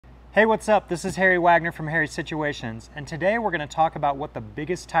Hey, what's up? This is Harry Wagner from Harry's Situations, and today we're going to talk about what the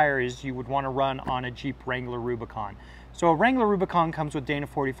biggest tire is you would want to run on a Jeep Wrangler Rubicon. So a Wrangler Rubicon comes with Dana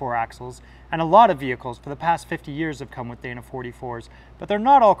 44 axles, and a lot of vehicles for the past 50 years have come with Dana 44s, but they're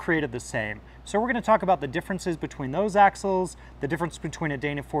not all created the same. So we're going to talk about the differences between those axles, the difference between a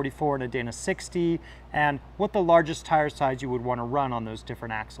Dana 44 and a Dana 60, and what the largest tire size you would want to run on those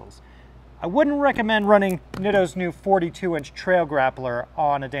different axles. I wouldn't recommend running Nitto's new 42-inch trail grappler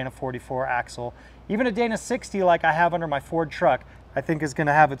on a Dana 44 axle. Even a Dana 60 like I have under my Ford truck, I think is going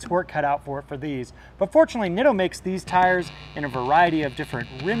to have its work cut out for it for these. But fortunately, Nitto makes these tires in a variety of different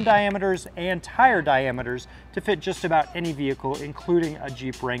rim diameters and tire diameters to fit just about any vehicle, including a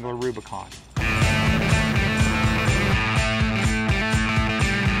Jeep Wrangler Rubicon.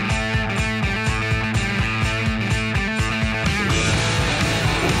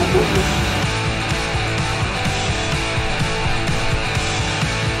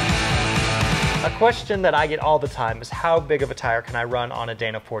 A question that I get all the time is how big of a tire can I run on a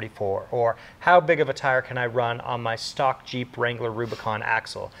Dana 44, or how big of a tire can I run on my stock Jeep Wrangler Rubicon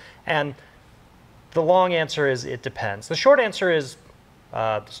axle? And the long answer is it depends. The short answer is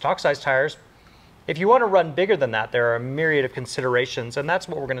the stock size tires. If you want to run bigger than that, there are a myriad of considerations, and that's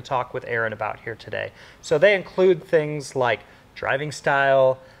what we're going to talk with Aaron about here today. So they include things like driving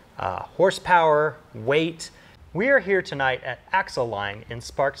style, horsepower, weight. We are here tonight at Axle Line in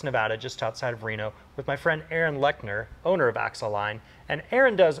Sparks, Nevada, just outside of Reno, with my friend Aaron Lechner, owner of Axle Line. And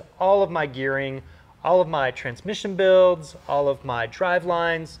Aaron does all of my gearing, all of my transmission builds, all of my drive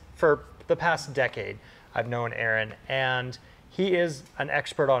lines for the past decade. I've known Aaron, and he is an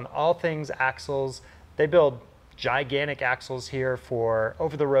expert on all things axles. They build gigantic axles here for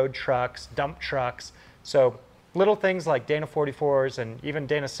over-the-road trucks, dump trucks. So little things like Dana 44s and even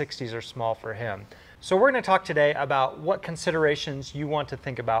Dana 60s are small for him. So we're going to talk today about what considerations you want to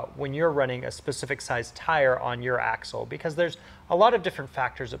think about when you're running a specific size tire on your axle, because there's a lot of different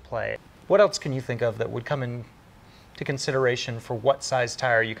factors at play. What else can you think of that would come into consideration for what size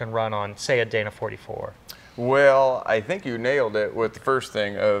tire you can run on, say, a Dana 44? Well, I think you nailed it with the first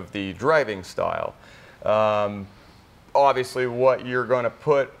thing of the driving style. Obviously, what you're going to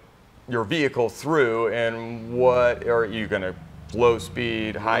put your vehicle through, and what are you going to low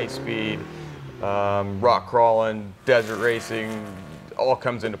speed, high speed, rock crawling, desert racing, all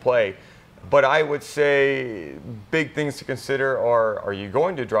comes into play. But I would say big things to consider are you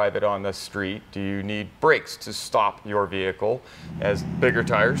going to drive it on the street? Do you need brakes to stop your vehicle, as bigger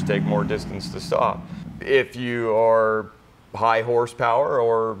tires take more distance to stop? If you are high horsepower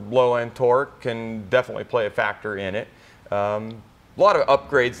or low end torque, can definitely play a factor in it. A lot of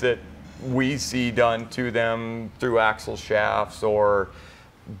upgrades that we see done to them through axle shafts or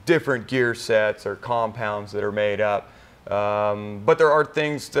different gear sets or compounds that are made up. But there are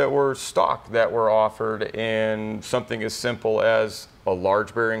things that were stock that were offered in something as simple as a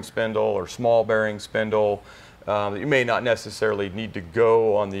large bearing spindle or small bearing spindle. You may not necessarily need to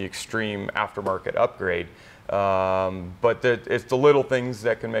go on the extreme aftermarket upgrade, but it's the little things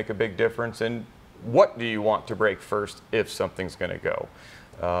that can make a big difference. And what do you want to break first if something's going to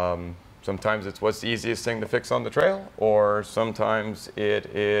go? Sometimes it's what's the easiest thing to fix on the trail, or sometimes it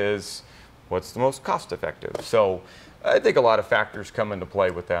is what's the most cost effective. So I think a lot of factors come into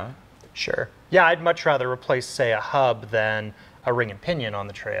play with that. Sure. Yeah, I'd much rather replace, say, a hub than a ring and pinion on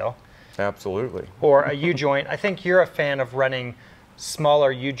the trail. Absolutely. Or a U-joint. I think you're a fan of running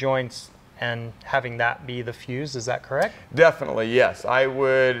smaller U-joints and having that be the fuse, is that correct? Definitely, yes. I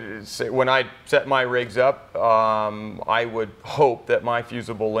would say when I set my rigs up, I would hope that my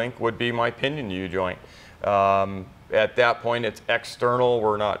fusible link would be my pinion U-joint. At that point, it's external.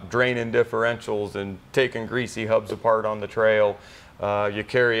 We're not draining differentials and taking greasy hubs apart on the trail. You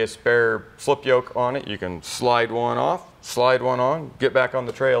carry a spare slip yoke on it. You can slide one off, slide one on, get back on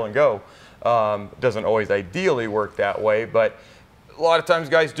the trail and go. It doesn't always ideally work that way, but a lot of times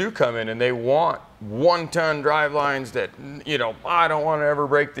guys do come in and they want 1-ton drive lines that, you know, I don't want to ever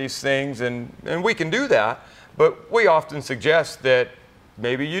break these things, and we can do that, but we often suggest that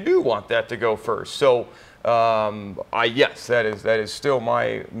maybe you do want that to go first. So yes, that is still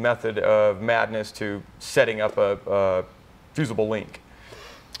my method of madness to setting up a fusible link.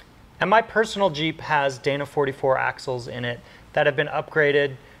 And my personal Jeep has Dana 44 axles in it that have been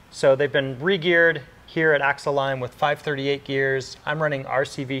upgraded. So they've been re-geared here at Axle Line with 538 gears. I'm running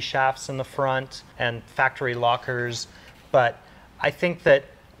RCV shafts in the front and factory lockers. But I think that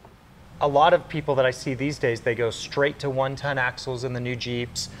a lot of people that I see these days, they go straight to 1-ton axles in the new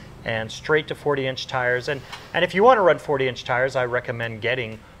Jeeps and straight to 40-inch tires. And if you want to run 40-inch tires, I recommend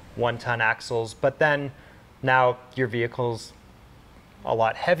getting 1-ton axles. But then now your vehicle's a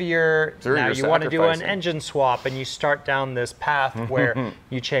lot heavier. Sure, now you're you want to do an sacrificing. engine swap, and you start down this path where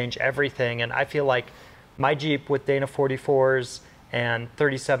you change everything. And I feel like my Jeep with Dana 44s and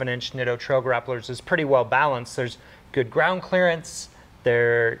 37-inch Nitto trail grapplers is pretty well balanced. There's good ground clearance.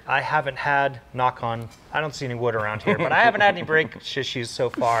 I haven't had, knock on, I don't see any wood around here, but I haven't had any brake issues so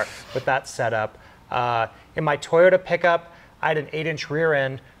far with that setup. In my Toyota pickup, I had an 8-inch rear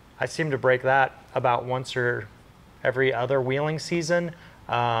end. I seem to break that about once or every other wheeling season.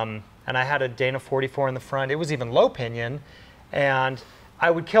 And I had a Dana 44 in the front. It was even low pinion. And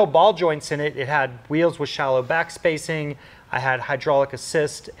I would kill ball joints in it. It had wheels with shallow back spacing. I had hydraulic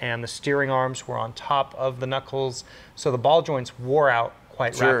assist, and the steering arms were on top of the knuckles. So the ball joints wore out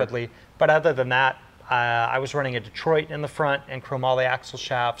quite rapidly. But other than that, I was running a Detroit in the front and chromoly axle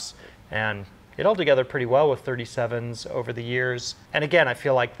shafts, and it held together pretty well with 37s over the years. And again, I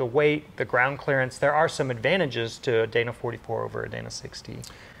feel like the weight, the ground clearance, there are some advantages to a Dana 44 over a Dana 60.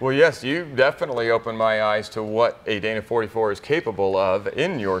 Well, yes, you definitely opened my eyes to what a Dana 44 is capable of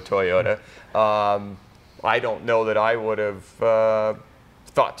in your Toyota. I don't know that I would have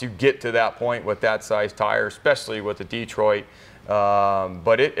thought to get to that point with that size tire, especially with the Detroit.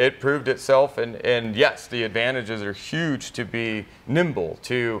 But it proved itself, and yes, the advantages are huge to be nimble,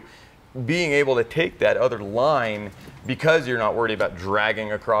 to being able to take that other line because you're not worried about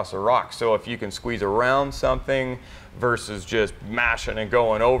dragging across a rock. So if you can squeeze around something versus just mashing and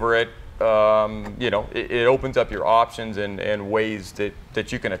going over it, you know, it opens up your options and ways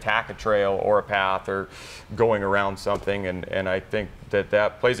that you can attack a trail or a path or going around something. And I think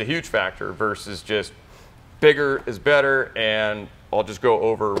that plays a huge factor versus just bigger is better and I'll just go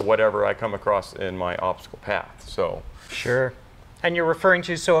over whatever I come across in my obstacle path. So sure. And you're referring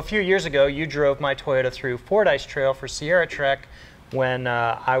to, so a few years ago, you drove my Toyota through Fordyce Trail for Sierra Trek when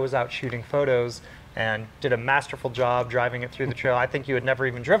I was out shooting photos and did a masterful job driving it through the trail. I think you had never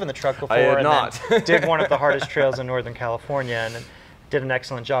even driven the truck before. I had and not. Then did one of the hardest trails in Northern California and did an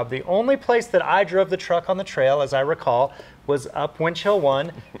excellent job. The only place that I drove the truck on the trail, as I recall, was up Winch Hill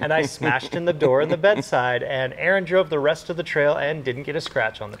 1, and I smashed in the door in the bedside, and Aaron drove the rest of the trail and didn't get a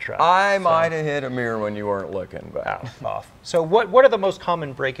scratch on the truck. I might have hit a mirror when you weren't looking. But. Off. So what are the most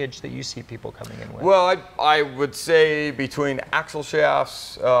common breakage that you see people coming in with? Well, I would say between axle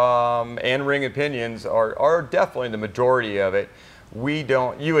shafts and ring and pinions are definitely the majority of it. We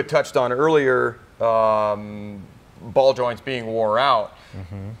don't, you had touched on earlier, ball joints being wore out.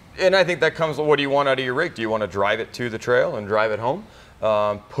 And I think that comes with what do you want out of your rig? Do you want to drive it to the trail and drive it home?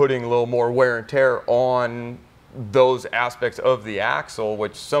 Putting a little more wear and tear on those aspects of the axle,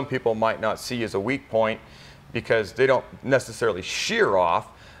 which some people might not see as a weak point because they don't necessarily shear off,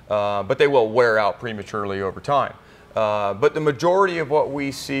 but they will wear out prematurely over time. But the majority of what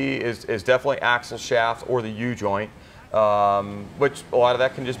we see is definitely axle shafts or the U-joint, which a lot of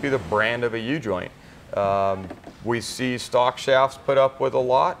that can just be the brand of a U-joint. We see stock shafts put up with a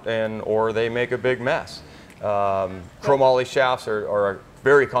lot, or they make a big mess. Chromoly shafts are a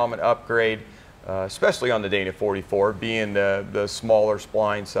very common upgrade, especially on the Dana 44, being the smaller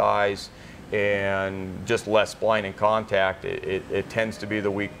spline size and just less spline in contact. It tends to be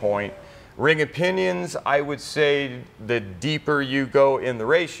the weak point. Ring and pinions, I would say the deeper you go in the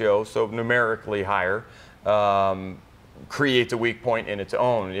ratio, so numerically higher, creates a weak point in its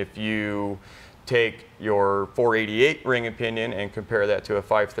own. If you take your 488 ring and pinion and compare that to a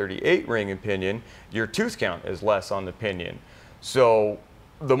 538 ring and pinion, your tooth count is less on the pinion. So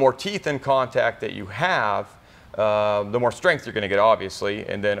the more teeth in contact that you have, the more strength you're going to get, obviously,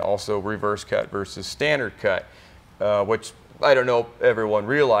 and then also reverse cut versus standard cut, which I don't know if everyone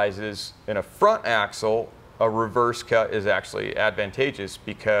realizes in a front axle, a reverse cut is actually advantageous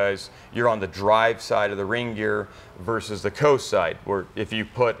because you're on the drive side of the ring gear versus the coast side, where if you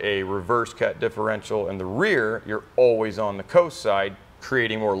put a reverse cut differential in the rear, you're always on the coast side,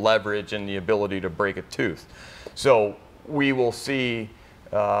 creating more leverage and the ability to break a tooth. So we will see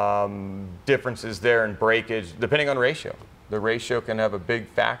differences there in breakage depending on ratio. The ratio can have a big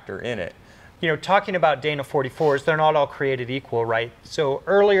factor in it. You know, talking about Dana 44s, they're not all created equal, right? So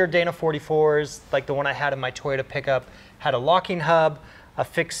earlier Dana 44s, like the one I had in my Toyota pickup, had a locking hub, a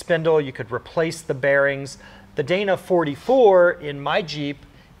fixed spindle, you could replace the bearings. The Dana 44 in my Jeep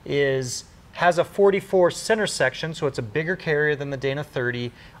has a 44 center section, so it's a bigger carrier than the Dana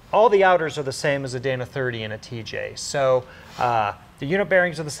 30. All the outers are the same as a Dana 30 and a TJ. So the unit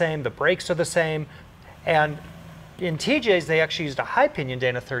bearings are the same, the brakes are the same, and in TJs, they actually used a high pinion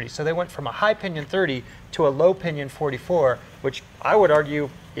Dana 30, so they went from a high pinion 30 to a low pinion 44, which I would argue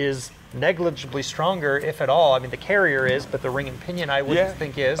is negligibly stronger, if at all. I mean, the carrier is, but the ring and pinion I wouldn't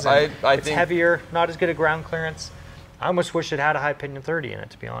think is. It's heavier, not as good a ground clearance. I almost wish it had a high pinion 30 in it,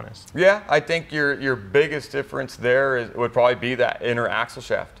 to be honest. Yeah, I think your biggest difference there would probably be that inner axle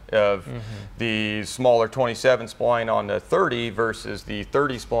shaft of the smaller 27 spline on the 30 versus the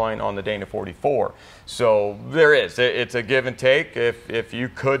 30 spline on the Dana 44. So there is. It's a give and take. If you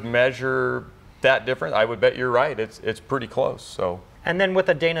could measure that difference, I would bet you're right. It's pretty close. So. And then with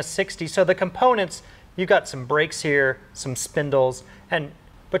a Dana 60, so the components, you got some brakes here, some spindles, and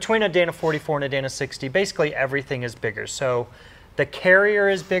between a Dana 44 and a Dana 60, basically everything is bigger. So the carrier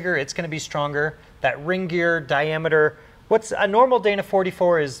is bigger, it's going to be stronger. That ring gear diameter, what's a normal Dana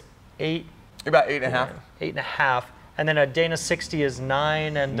 44 is 8? About 8.5. 8.5. And then a Dana 60 is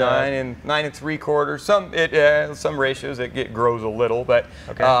 9 and 9 3/4. Some ratios it grows a little, but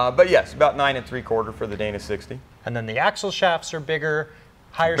okay. But yes, about 9 3/4 for the Dana 60. And then the axle shafts are bigger,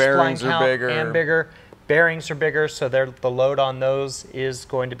 higher Bearings spline count are bigger. and bigger. Bearings are bigger, so the load on those is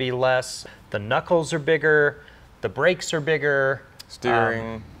going to be less. The knuckles are bigger, the brakes are bigger.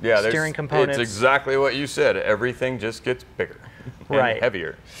 Steering, steering components. It's exactly what you said. Everything just gets bigger and right.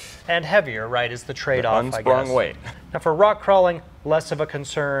 heavier. And heavier, right, is the trade-off, I guess. Unsprung weight. Now for rock crawling, less of a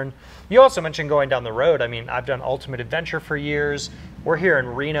concern. You also mentioned going down the road. I mean, I've done Ultimate Adventure for years. We're here in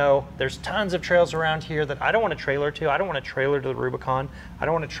Reno. There's tons of trails around here that I don't want to trailer to. I don't want to trailer to the Rubicon. I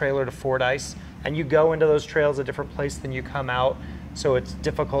don't want to trailer to Fordyce. And you go into those trails a different place than you come out, so it's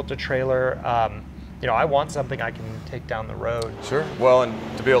difficult to trailer. You know, I want something I can take down the road. Sure. Well,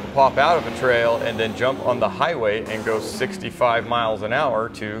 and to be able to pop out of a trail and then jump on the highway and go 65 miles an hour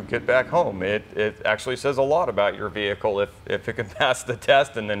to get back home, it actually says a lot about your vehicle if it can pass the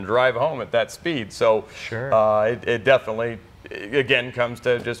test and then drive home at that speed. So sure. It definitely, again, comes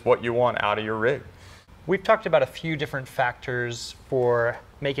to just what you want out of your rig. We've talked about a few different factors for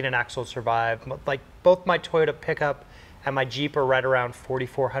making an axle survive. Like both my Toyota pickup and my Jeep are right around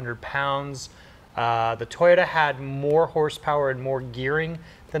 4,400 pounds. The Toyota had more horsepower and more gearing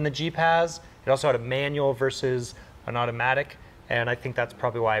than the Jeep has. It also had a manual versus an automatic, and I think that's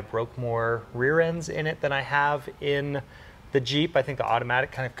probably why I broke more rear ends in it than I have in the Jeep. I think the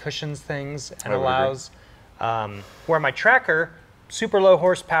automatic kind of cushions things and allows, where my Tracker, super low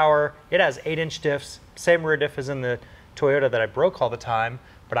horsepower, it has 8-inch diffs, same rear diff as in the Toyota that I broke all the time,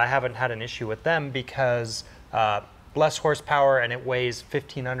 but I haven't had an issue with them because less horsepower and it weighs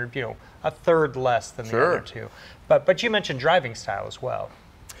 1,500, you know, a third less than the other two. But you mentioned driving style as well.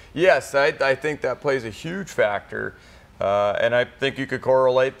 Yes, I think that plays a huge factor. And I think you could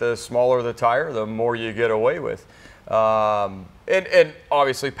correlate the smaller the tire, the more you get away with. And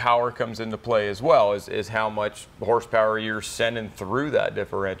obviously power comes into play as well, is how much horsepower you're sending through that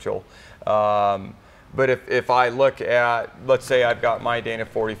differential. But if I look at, let's say I've got my Dana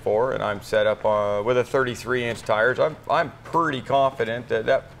 44 and I'm set up with a 33-inch tires, I'm pretty confident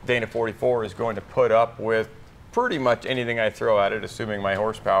that Dana 44 is going to put up with pretty much anything I throw at it, assuming my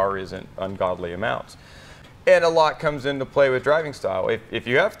horsepower isn't ungodly amounts. And a lot comes into play with driving style. If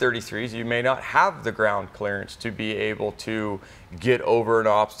you have 33s, you may not have the ground clearance to be able to get over an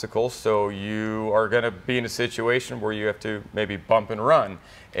obstacle, so you are going to be in a situation where you have to maybe bump and run.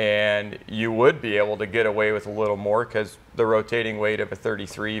 And you would be able to get away with a little more because the rotating weight of a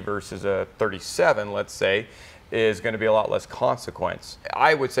 33 versus a 37, let's say, is going to be a lot less consequence.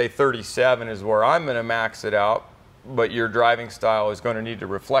 I would say 37 is where I'm going to max it out, but your driving style is going to need to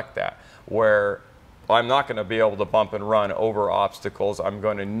reflect that, where I'm not going to be able to bump and run over obstacles. I'm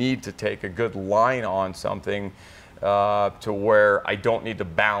going to need to take a good line on something to where I don't need to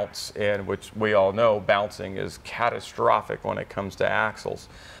bounce, and which we all know bouncing is catastrophic when it comes to axles.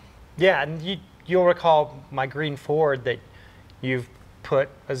 Yeah, and you'll recall my green Ford that you've put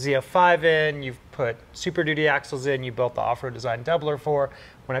a ZF5 in, you've put Super Duty axles in, you built the off-road design doubler for.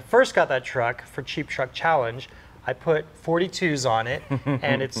 When I first got that truck for Cheap Truck Challenge, I put 42s on it,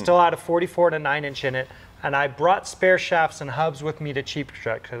 and it still had a 44 and a 9-inch in it. And I brought spare shafts and hubs with me to Cheap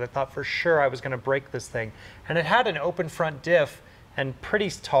Truck because I thought for sure I was going to break this thing. And it had an open front diff and pretty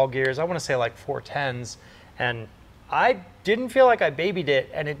tall gears. I want to say like 410s. And I didn't feel like I babied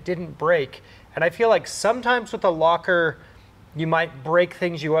it, and it didn't break. And I feel like sometimes with a locker, you might break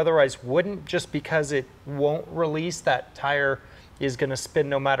things you otherwise wouldn't just because it won't release. That tire is going to spin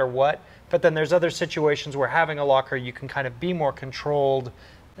no matter what. But then there's other situations where having a locker, you can kind of be more controlled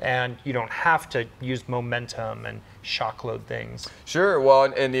and you don't have to use momentum and shock load things. Sure,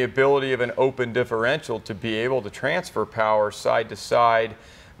 well, and the ability of an open differential to be able to transfer power side to side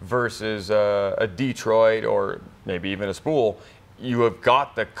versus a Detroit or maybe even a spool, you have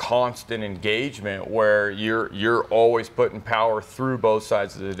got the constant engagement where you're always putting power through both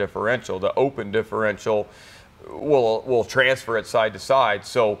sides of the differential. The open differential will transfer it side to side.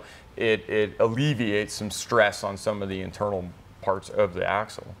 So it alleviates some stress on some of the internal parts of the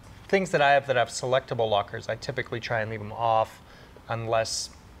axle. Things that I have that have selectable lockers, I typically try and leave them off unless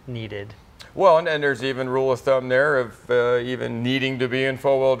needed. Well, and there's even rule of thumb there of even needing to be in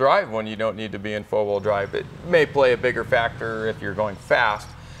four-wheel drive when you don't need to be in four-wheel drive. It may play a bigger factor if you're going fast,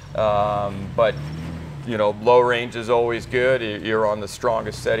 but you know, low range is always good. You're on the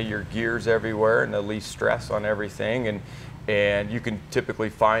strongest set of your gears everywhere and the least stress on everything, and you can typically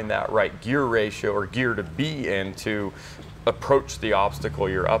find that right gear ratio or gear to be in to approach the obstacle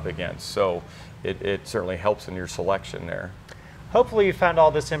you're up against. So it certainly helps in your selection there. Hopefully you found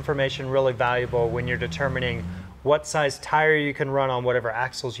all this information really valuable when you're determining what size tire you can run on whatever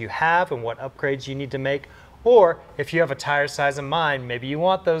axles you have and what upgrades you need to make. Or if you have a tire size in mind, maybe you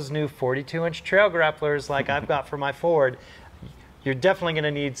want those new 42-inch trail grapplers like I've got for my Ford, you're definitely going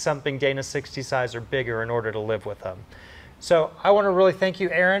to need something Dana 60 size or bigger in order to live with them. So I want to really thank you,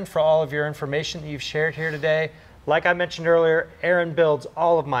 Aaron, for all of your information that you've shared here today. Like I mentioned earlier, Aaron builds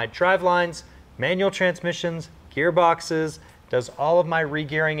all of my drivelines, manual transmissions, gearboxes, does all of my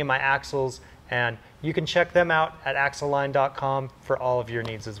regearing in my axles, and you can check them out at axleline.com for all of your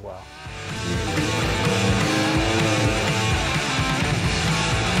needs as well.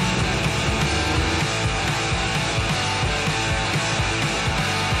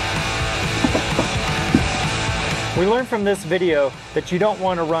 We learned from this video that you don't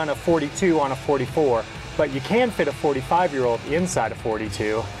want to run a 42 on a 44, but you can fit a 45-year-old inside a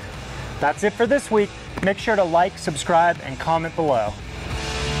 42. That's it for this week. Make sure to like, subscribe, and comment below.